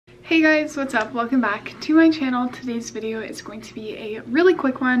Hey guys, what's up? Welcome back to my channel. Today's video is going to be a really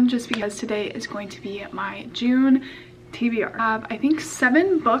quick one just because today is going to be my June TBR. I have, I think,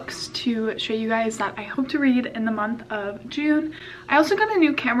 7 books to show you guys that I hope to read in the month of June. I also got a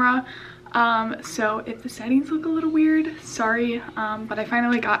new camera, so if the settings look a little weird, sorry, but I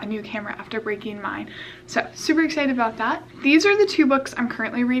finally got a new camera after breaking mine. So super excited about that. These are the 2 books I'm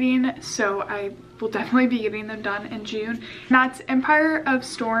currently reading, so I will definitely be getting them done in June. And that's Empire of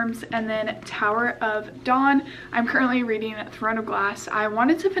Storms and then Tower of Dawn. I'm currently reading Throne of Glass. I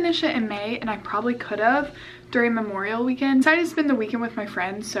wanted to finish it in May and I probably could have during Memorial weekend. I decided to spend the weekend with my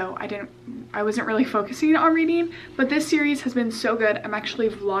friends, so I wasn't really focusing on reading, but this series has been so good. I'm actually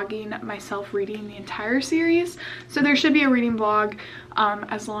vlogging myself reading the entire series, so there should be a reading vlog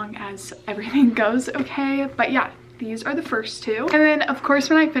as long as everything goes okay. But yeah, these are the first 2. And then of course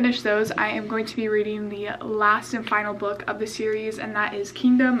when I finish those, I am going to be reading the last and final book of the series, and that is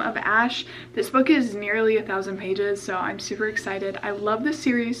Kingdom of Ash. This book is nearly 1,000 pages, so I'm super excited. I love this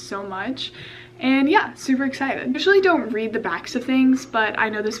series so much. And yeah, super excited. I usually don't read the backs of things, but I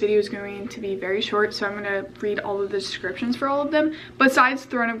know this video is going to be very short, so I'm going to read all of the descriptions for all of them. Besides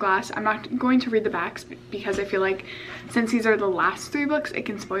Throne of Glass, I'm not going to read the backs because I feel like since these are the last 3 books, it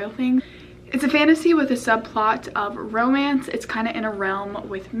can spoil things. It's a fantasy with a subplot of romance. It's kind of in a realm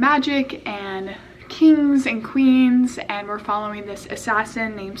with magic and kings and queens, and we're following this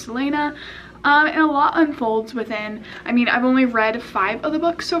assassin named Selena. And a lot unfolds within. I mean, I've only read 5 of the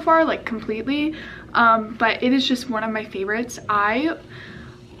books so far, like completely, but it is just one of my favorites.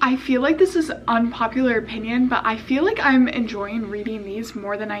 I feel like this is unpopular opinion, but I feel like I'm enjoying reading these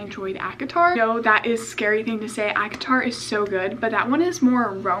more than I enjoyed ACOTAR. I know that is a scary thing to say. ACOTAR is so good, but that one is more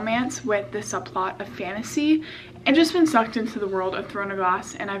romance with the subplot of fantasy. I've just been sucked into the world of Throne of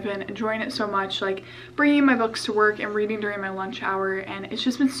Glass, and I've been enjoying it so much, like bringing my books to work and reading during my lunch hour, and it's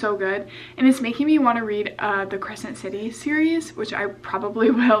just been so good. And it's making me want to read the Crescent City series, which I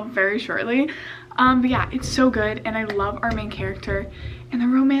probably will very shortly. But yeah, it's so good, and I love our main character, and the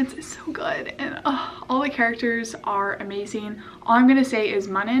romance is so good, and all the characters are amazing. All I'm gonna say is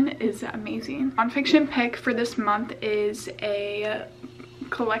Munin is amazing. Nonfiction pick for this month is a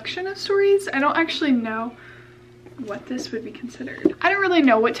collection of stories. I don't actually know what this would be considered. I don't really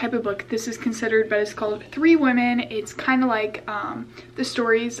know what type of book this is considered, but it's called 3 Women. It's kind of like the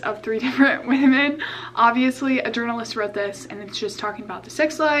stories of 3 different women. Obviously a journalist wrote this, and it's just talking about the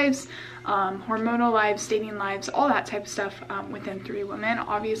sex lives, hormonal lives, dating lives, all that type of stuff within 3 Women.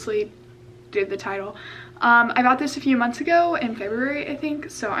 Obviously did the title. I got this a few months ago in February, I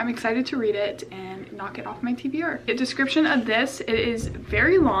think, so I'm excited to read it and knock it off my TBR. The description of this, it is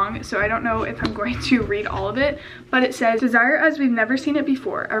very long, so I don't know if I'm going to read all of it, but it says, "Desire as we've never seen it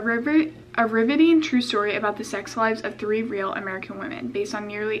before, a riveting true story about the sex lives of 3 real American women based on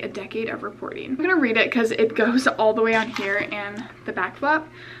nearly a decade of reporting." I'm gonna read it because it goes all the way on here and the back flap.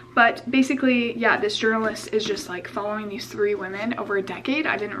 But basically, yeah, this journalist is just like following these 3 women over a decade.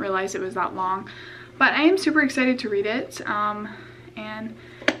 I didn't realize it was that long, but I am super excited to read it. And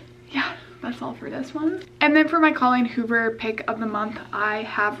yeah, that's all for this one. And then for my Colleen Hoover pick of the month, I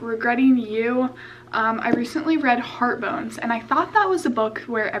have Regretting You. I recently read Heartbones, and I thought that was a book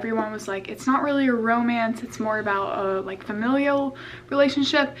where everyone was like, it's not really a romance, it's more about a like familial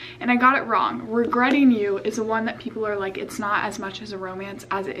relationship, and I got it wrong. Regretting You is the one that people are like, it's not as much as a romance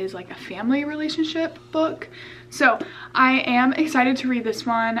as it is like a family relationship book. So I am excited to read this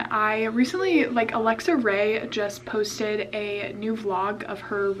one. I recently, like, Alexa Ray just posted a new vlog of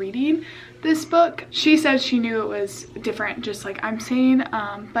her reading this book. She said she knew it was different, just like I'm saying,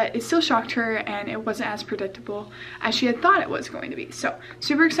 but it still shocked her, and it wasn't as predictable as she had thought it was going to be. So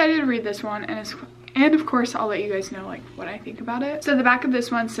super excited to read this one, and of course I'll let you guys know like what I think about it. So the back of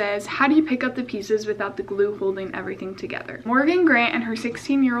this one says, "How do you pick up the pieces without the glue holding everything together?" Morgan Grant and her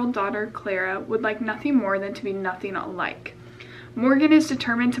 16-year-old daughter Clara would like nothing more than to be nothing alike. Morgan is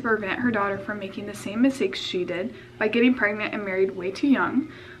determined to prevent her daughter from making the same mistakes she did by getting pregnant and married way too young.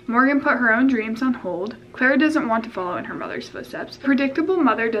 Morgan put her own dreams on hold. Clara doesn't want to follow in her mother's footsteps. The predictable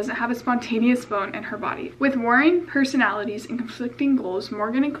mother doesn't have a spontaneous bone in her body. With warring personalities and conflicting goals,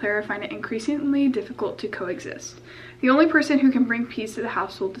 Morgan and Clara find it increasingly difficult to coexist. The only person who can bring peace to the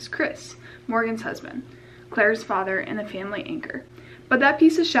household is Chris, Morgan's husband, Clara's father, and the family anchor. But that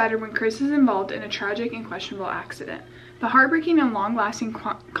peace is shattered when Chris is involved in a tragic and questionable accident. The heartbreaking and long-lasting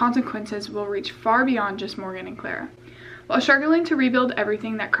consequences will reach far beyond just Morgan and Clara. While struggling to rebuild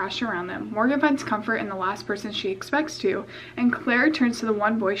everything that crashed around them, Morgan finds comfort in the last person she expects to, and Claire turns to the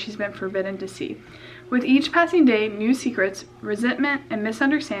one boy she's been forbidden to see. With each passing day, new secrets, resentment, and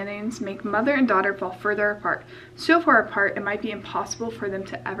misunderstandings make mother and daughter fall further apart. So far apart, it might be impossible for them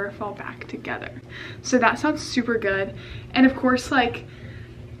to ever fall back together. So that sounds super good. And of course, like,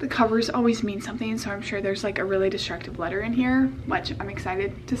 the covers always mean something, so I'm sure there's like a really destructive letter in here, which I'm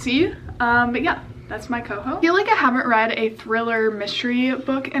excited to see. But yeah, that's my coho. I feel like I haven't read a thriller mystery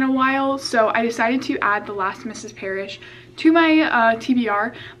book in a while, so I decided to add The Last Mrs. Parrish to my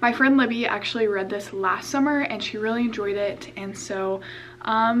TBR. My friend Libby actually read this last summer and she really enjoyed it, and so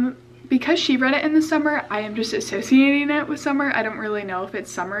because she read it in the summer, I am just associating it with summer. I don't really know if it's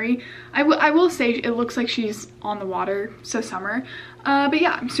summery. I will say it looks like she's on the water, so summer. But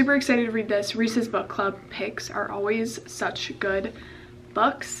yeah, I'm super excited to read this. Reese's Book Club picks are always such good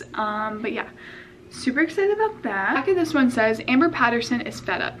books. But yeah, super excited about that. Back at this one says, Amber Patterson is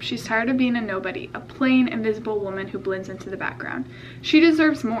fed up. She's tired of being a nobody, a plain, invisible woman who blends into the background. She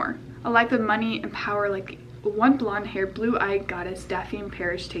deserves more, a life of money and power like one blonde-haired, blue-eyed goddess Daphne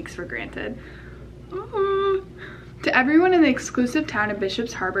Parrish takes for granted. To everyone in the exclusive town of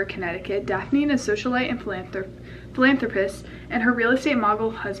Bishop's Harbor, Connecticut, Daphne, a socialite and philanthropist, and her real estate mogul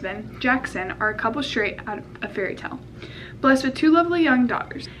husband, Jackson, are a couple straight out of a fairy tale, blessed with 2 lovely young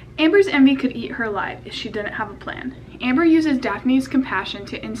daughters. Amber's envy could eat her alive if she didn't have a plan. Amber uses Daphne's compassion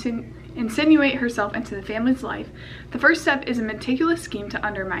to insinuate herself into the family's life. The first step is a meticulous scheme to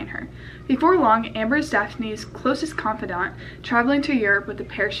undermine her. Before long, Amber is Daphne's closest confidant, traveling to Europe with the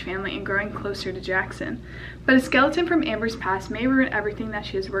Parrish family and growing closer to Jackson. But a skeleton from Amber's past may ruin everything that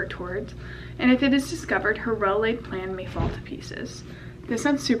she has worked towards, and if it is discovered, her well-laid plan may fall to pieces. This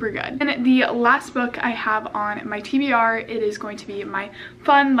sounds super good. And the last book I have on my TBR, it is going to be my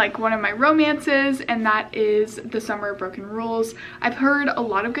fun, like one of my romances, and that is The Summer of Broken Rules. I've heard a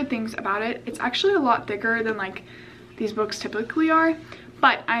lot of good things about it. It's actually a lot thicker than like these books typically are,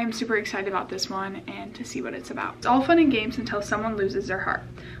 but I am super excited about this one and to see what it's about. It's all fun and games until someone loses their heart.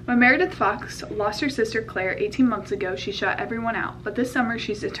 When Meredith Fox lost her sister Claire 18 months ago, she shut everyone out, but this summer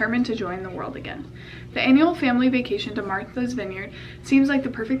she's determined to join the world again. The annual family vacation to Martha's Vineyard seems like the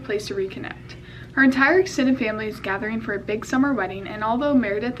perfect place to reconnect. Her entire extended family is gathering for a big summer wedding, and although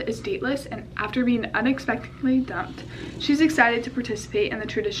Meredith is dateless and after being unexpectedly dumped, she's excited to participate in the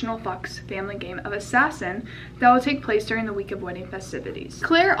traditional Fox family game of Assassin that will take place during the week of wedding festivities.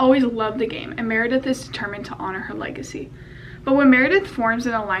 Claire always loved the game, and Meredith is determined to honor her legacy. But when Meredith forms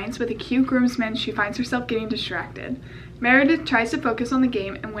an alliance with a cute groomsman, she finds herself getting distracted. Meredith tries to focus on the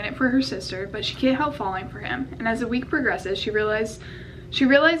game and win it for her sister, but she can't help falling for him, and as the week progresses, she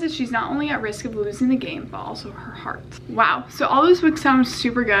realizes she's not only at risk of losing the game, but also her heart. Wow, so all those books sound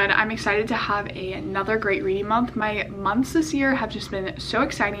super good. I'm excited to have another great reading month. My months this year have just been so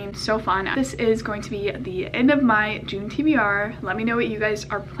exciting, so fun. This is going to be the end of my June TBR. Let me know what you guys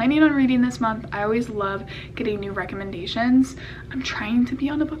are planning on reading this month. I always love getting new recommendations. I'm trying to be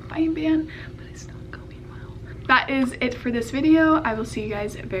on a book buying ban, but it's not going well. That is it for this video. I will see you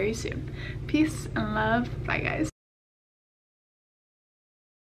guys very soon. Peace and love. Bye, guys.